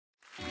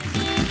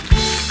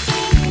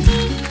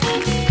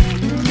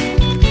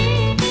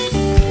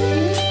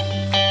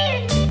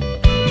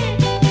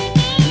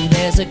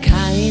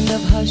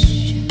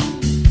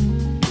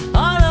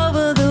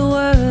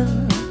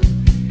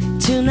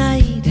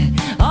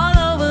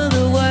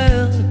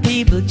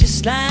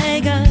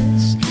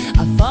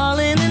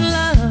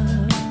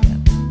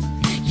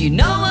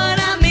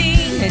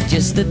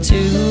just the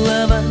two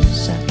of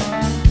us.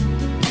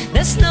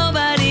 There's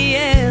nobody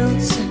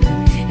else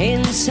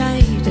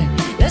inside.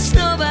 There's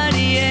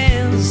nobody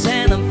else,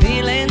 and I'm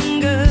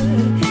feeling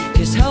good,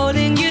 just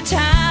holding you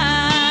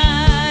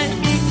tight.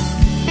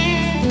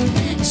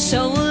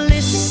 So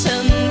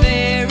listen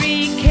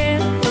very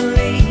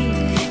carefully,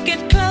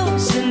 get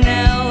closer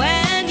now,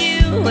 and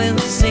you will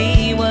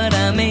see what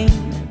I mean.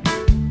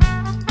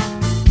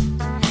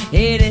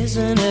 It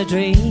isn't a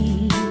dream.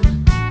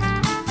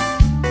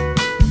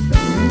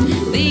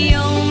 The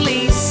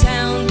only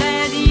sound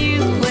that you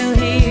will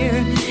hear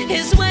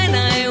is when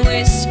I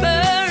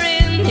whisper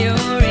in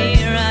your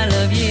ear, I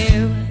love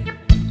you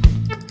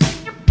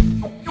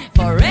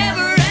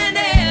forever and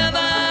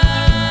ever.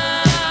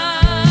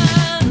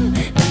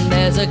 And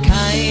there's a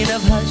kind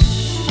of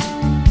hush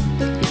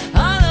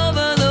all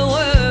over the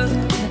world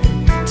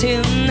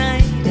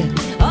tonight.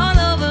 All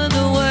over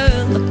the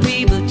world, the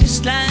people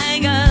just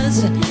like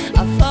us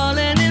are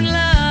falling in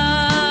love.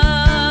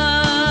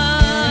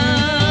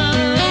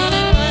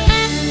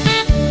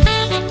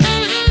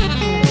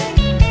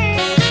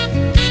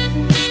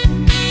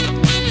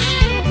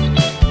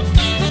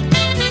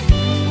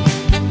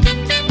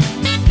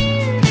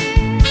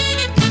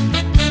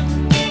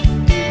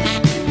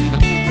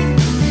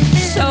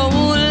 So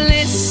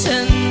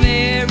listen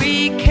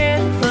very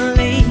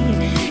carefully,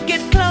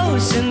 get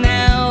closer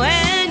now,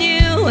 and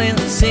you will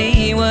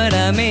see what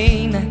I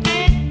mean.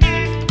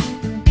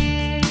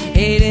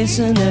 It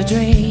isn't a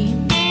dream.